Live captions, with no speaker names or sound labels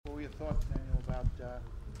thoughts, Daniel, about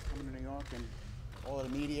coming to New York and all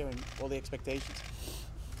of the media and all the expectations?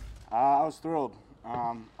 I was thrilled.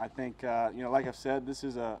 I think, like I've said, this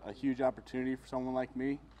is a huge opportunity for someone like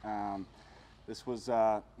me. This was,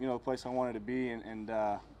 the place I wanted to be, and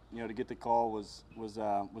to get the call was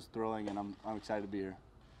thrilling, and I'm excited to be here.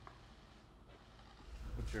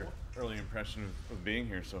 What's your early impression of being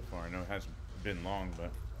here so far? I know it hasn't been long,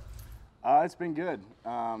 but it's been good.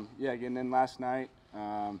 Getting in last night,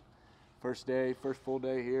 first full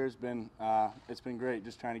day here has been it's been great.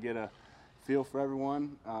 Just trying to get a feel for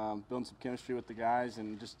everyone, building some chemistry with the guys,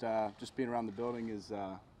 and just being around the building is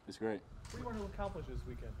great. What do you want to accomplish this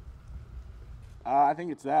weekend? I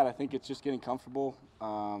think it's that. I think it's just getting comfortable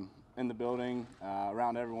in the building,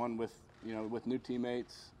 around everyone with new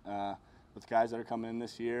teammates, with guys that are coming in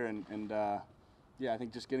this year, and I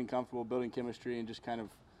think just getting comfortable, building chemistry, and just kind of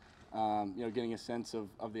getting a sense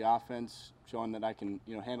of the offense, showing that I can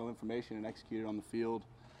handle information and execute it on the field.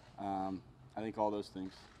 I think all those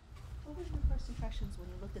things. What were your first impressions when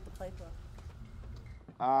you looked at the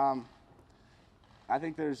playbook? I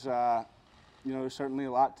think there's certainly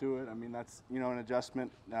a lot to it. I mean, that's an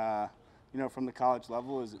adjustment from the college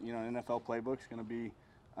level. Is an NFL playbook's going to be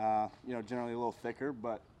generally a little thicker,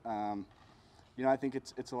 but I think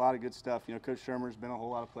it's a lot of good stuff. Coach Shermer's been a whole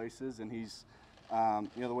lot of places, and he's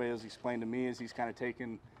the way it was explained to me is he's kind of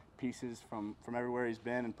taken pieces from everywhere he's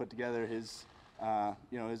been and put together his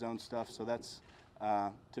his own stuff. So that's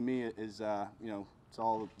to me is it's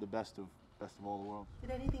all the best of all the world.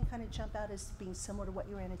 Did anything kind of jump out as being similar to what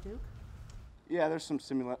you ran at Duke? Yeah, there's some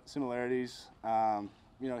similarities,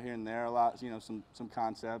 here and there. A lot, some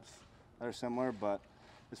concepts that are similar, but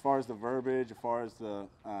as far as the verbiage, as far as the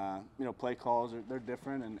play calls, they're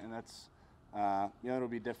different, and that's it'll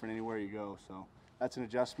be different anywhere you go. So that's an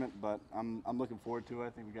adjustment, but I'm looking forward to it. I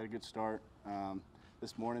think we got a good start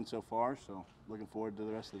this morning so far, so looking forward to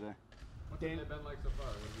the rest of the day. What's it been like so far?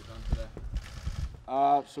 What have you done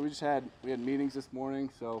today? So we had meetings this morning,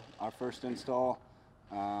 so our first install,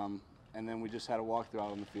 and then we just had a walkthrough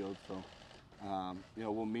out on the field. So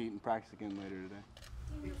we'll meet and practice again later today.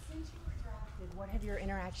 Since you were drafted, what have your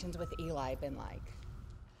interactions with Eli been like?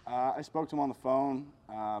 I spoke to him on the phone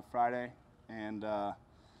Friday, and that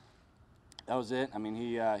was it. I mean,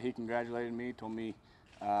 he congratulated me, told me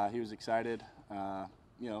he was excited, to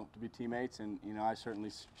be teammates, and I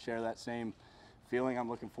certainly share that same feeling. I'm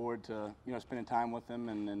looking forward to spending time with him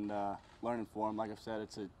and learning for him. Like I've said,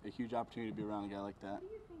 it's a huge opportunity to be around a guy like that. What do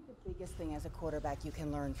you think the biggest thing as a quarterback you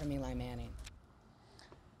can learn from Eli Manning?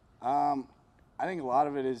 I think a lot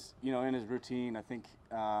of it is, in his routine. I think,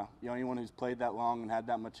 anyone who's played that long and had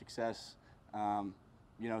that much success,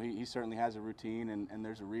 he certainly has a routine, and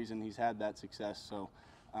there's a reason he's had that success. So,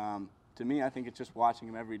 to me, I think it's just watching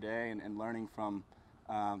him every day and learning from,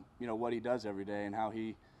 what he does every day and how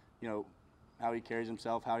he carries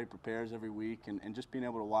himself, how he prepares every week, and just being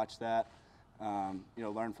able to watch that,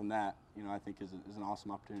 learn from that, I think is an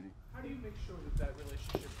awesome opportunity. How do you make sure that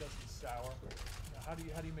relationship doesn't sour? How do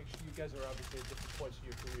you make sure you guys are obviously at different points in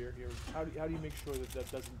your career here? How do you make sure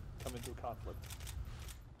that doesn't come into a conflict?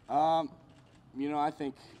 I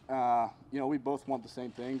think we both want the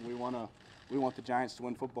same thing. We want the Giants to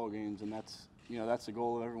win football games, and that's the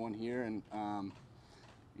goal of everyone here. And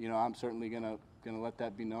I'm certainly gonna let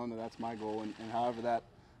that be known that that's my goal. And however that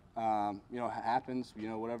happens,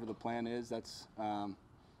 whatever the plan is, that's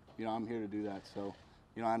I'm here to do that. So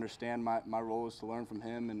I understand my role is to learn from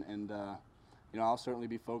him, and I'll certainly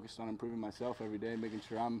be focused on improving myself every day, making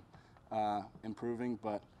sure I'm improving.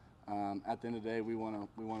 But at the end of the day, we want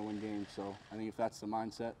to win games. So I think if that's the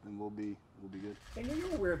mindset, then we'll be good. And are you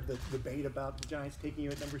aware of the debate about the Giants taking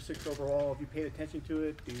you at number 6 overall? Have you paid attention to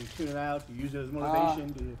it? Do you tune it out? Do you use it as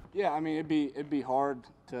motivation? Yeah, I mean, it'd be hard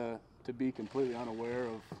to be completely unaware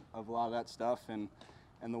of a lot of that stuff and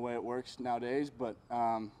the way it works nowadays. But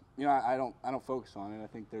I don't focus on it. I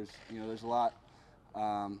think there's a lot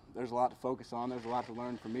to focus on. There's a lot to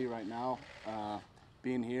learn for me right now.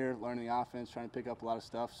 Being here, learning the offense, trying to pick up a lot of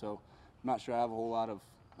stuff. So I'm not sure I have a whole lot of,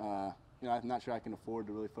 I'm not sure I can afford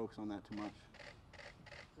to really focus on that too much.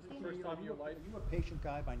 Are you a patient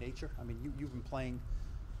guy by nature? I mean, you've been playing,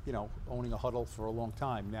 owning a huddle for a long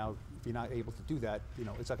time. Now, if you're not able to do that,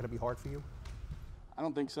 is that going to be hard for you? I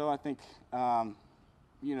don't think so. I think,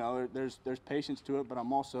 there's patience to it, but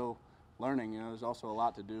I'm also learning. There's also a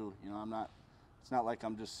lot to do. It's not like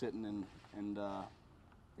I'm just sitting and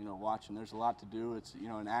watching. There's a lot to do. It's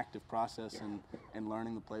an active process and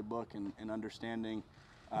learning the playbook and understanding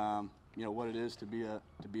what it is to be a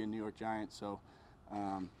New York Giant. So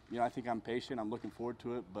I think I'm patient. I'm looking forward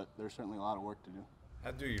to it, but there's certainly a lot of work to do. How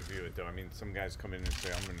do you view it, though? I mean, some guys come in and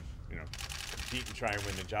say, I'm going to you know, compete and try and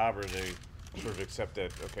win the job, or they sort of accept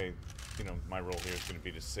that, okay, you know, my role here is going to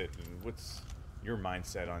be to sit? And what's your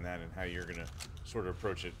mindset on that, and how you're going to sort of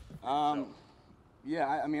approach it? Yeah,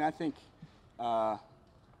 I mean, I think, you know,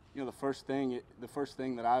 the first thing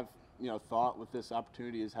that I've, you know, thought with this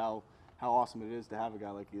opportunity is how awesome it is to have a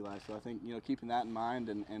guy like Eli. So I think, you know, keeping that in mind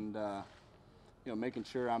and you know, making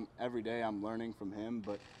sure every day I'm learning from him,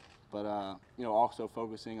 but you know, also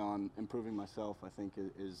focusing on improving myself, I think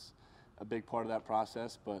is a big part of that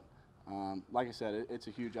process. But like I said, it's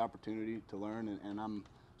a huge opportunity to learn, and I'm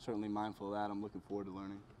certainly mindful of that. I'm looking forward to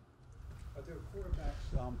learning. Are there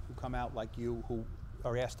quarterbacks who come out like you who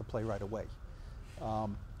are asked to play right away?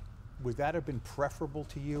 Would that have been preferable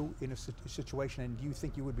to you in a situation, and do you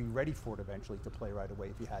think you would be ready for it eventually to play right away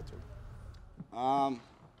if you had to?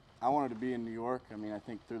 I wanted to be in New York. I mean, I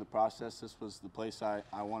think through the process, this was the place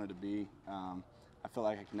I wanted to be. I felt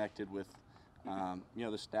like I connected with, you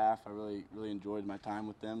know, the staff. I really enjoyed my time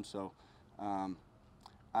with them. So, I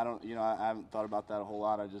haven't thought about that a whole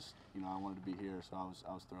lot. I just, you know, I wanted to be here, so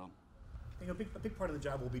I was thrilled. You know, a big part of the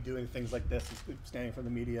job will be doing things like this, standing in front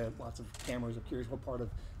of the media, lots of cameras. I'm curious, what part of,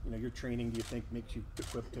 you know, your training do you think makes you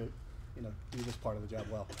equipped to, you know, do this part of the job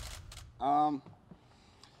well?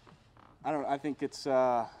 I think it's,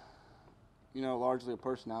 you know, largely a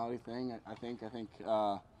personality thing. I think,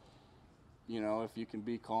 you know, if you can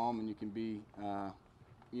be calm and you can be,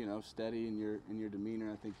 you know, steady in your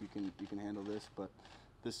demeanor, I think you can handle this. But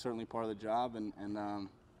this is certainly part of the job, and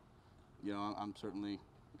you know, I'm certainly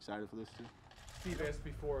excited for this too. Steve asked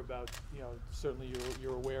before about, you know, certainly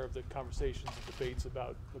you're aware of the conversations and debates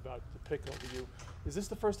about the pick over you. Is this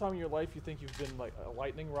the first time in your life you think you've been like a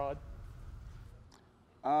lightning rod?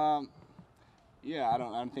 Yeah, I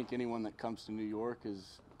don't think anyone that comes to New York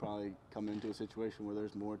has probably come into a situation where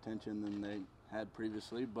there's more attention than they had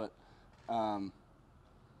previously. But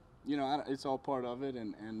you know, it's all part of it,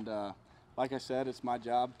 and like I said, it's my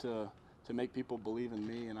job to make people believe in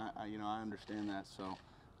me, and I you know, I understand that. So,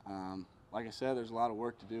 like I said, there's a lot of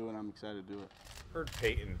work to do, and I'm excited to do it. Heard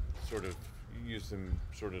Peyton sort of use him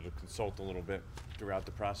sort of to consult a little bit throughout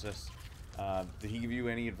the process. Did he give you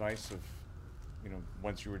any advice of, you know,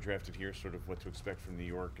 once you were drafted here, sort of what to expect from New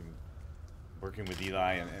York and working with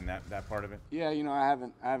Eli and that part of it? Yeah, you know, I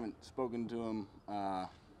haven't spoken to him,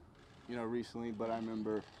 you know, recently, but I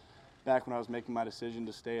remember back when I was making my decision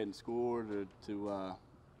to stay in school or to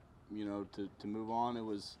you know, to move on, it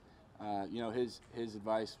was, you know, his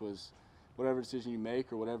advice was, whatever decision you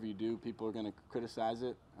make or whatever you do, people are going to criticize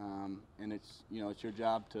it, and it's, you know, it's your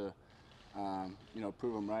job to, you know,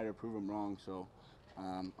 prove them right or prove them wrong. So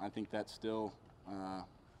I think that's still,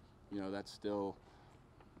 you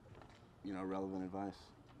know, relevant advice.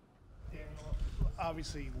 Daniel,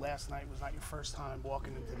 obviously last night was not your first time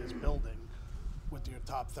walking into this building with your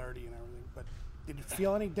top 30 and everything, but did it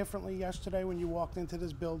feel any differently yesterday when you walked into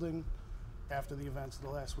this building after the events of the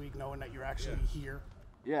last week, knowing that you're actually here?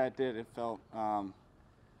 Yeah, it did. It felt, I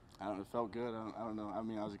don't know, it felt good. I don't know. I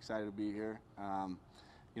mean, I was excited to be here.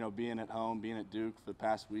 You know, being at home, being at Duke for the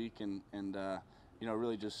past week, and you know,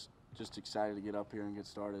 really just excited to get up here and get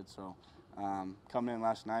started. So coming in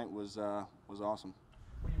last night was awesome.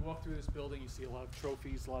 When you walk through this building, you see a lot of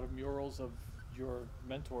trophies, a lot of murals of your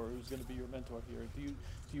mentor, who's going to be your mentor here. Do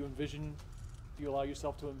you allow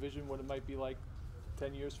yourself to envision what it might be like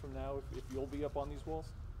 10 years from now if you'll be up on these walls?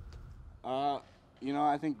 You know,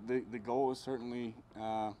 I think the goal is certainly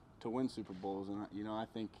to win Super Bowls, and you know, I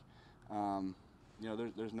think you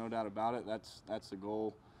know, there's no doubt about it. That's the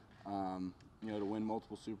goal. You know, to win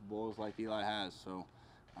multiple Super Bowls like Eli has. So,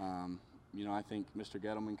 you know, I think Mr.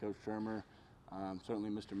 Gettleman, Coach Shermer, certainly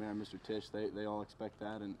Mr. Mayer, Mr. Tisch, they all expect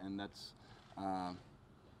that, and that's,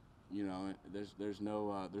 you know, there's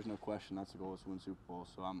no question that's the goal, is to win Super Bowls.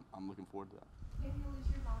 So I'm looking forward to that. Daniel, is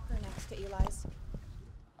your locker next to Eli's?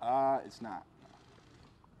 It's not.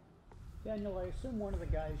 Daniel, I assume one of the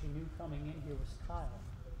guys you knew coming in here was Kyle.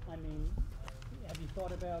 I mean, have you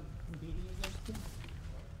thought about competing against him?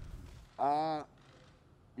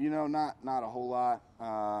 You know, not a whole lot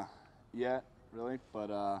yet, really, but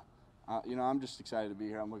you know, I'm just excited to be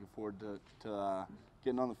here. I'm looking forward to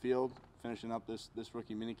getting on the field, finishing up this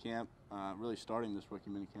rookie minicamp, really starting this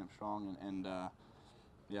rookie minicamp strong, and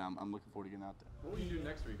yeah, I'm looking forward to getting out there. What will you do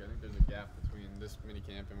next week? I think there's a gap between this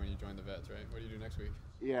minicamp and when you join the Vets, right? What do you do next week?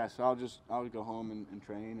 Yeah, so I'll go home and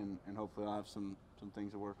train, and hopefully I'll have some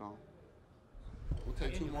things to work on. We'll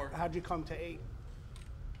take two more. How'd you come to 8?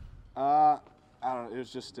 I don't know. It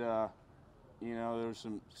was just, you know, there was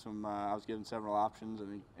some. I was given several options. I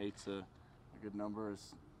think 8's a good number.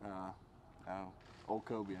 It's, I don't know, old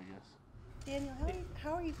Kobe, I guess. Daniel,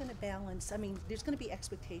 how are you going to balance? I mean, there's going to be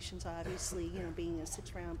expectations, obviously, you know, being a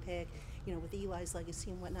six-round pick, you know, with Eli's legacy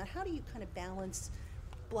and whatnot. How do you kind of balance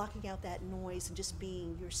blocking out that noise and just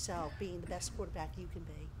being yourself, being the best quarterback you can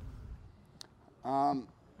be?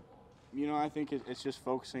 You know, I think it's just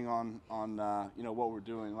focusing on you know, what we're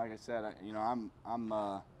doing. Like I said, you know, I'm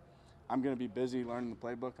going to be busy learning the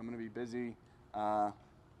playbook. I'm going to be busy,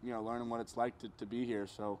 you know, learning what it's like to be here.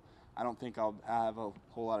 So I don't think I'll have a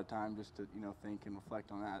whole lot of time just to, you know, think and reflect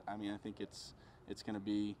on that. I mean, I think it's going to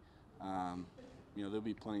be, you know, there'll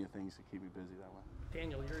be plenty of things to keep me busy that way.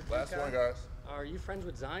 Daniel, you're a Duke Last guy. one, guys. Are you friends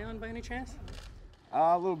with Zion by any chance?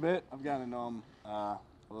 A little bit. I've gotten to know him a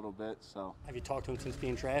little bit. So Have you talked to him since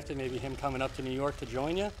being drafted? Maybe him coming up to New York to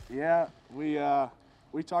join you? yeah,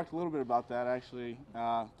 we talked a little bit about that actually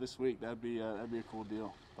this week. That'd be a cool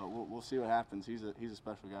deal. But we'll see what happens. He's a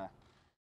special guy.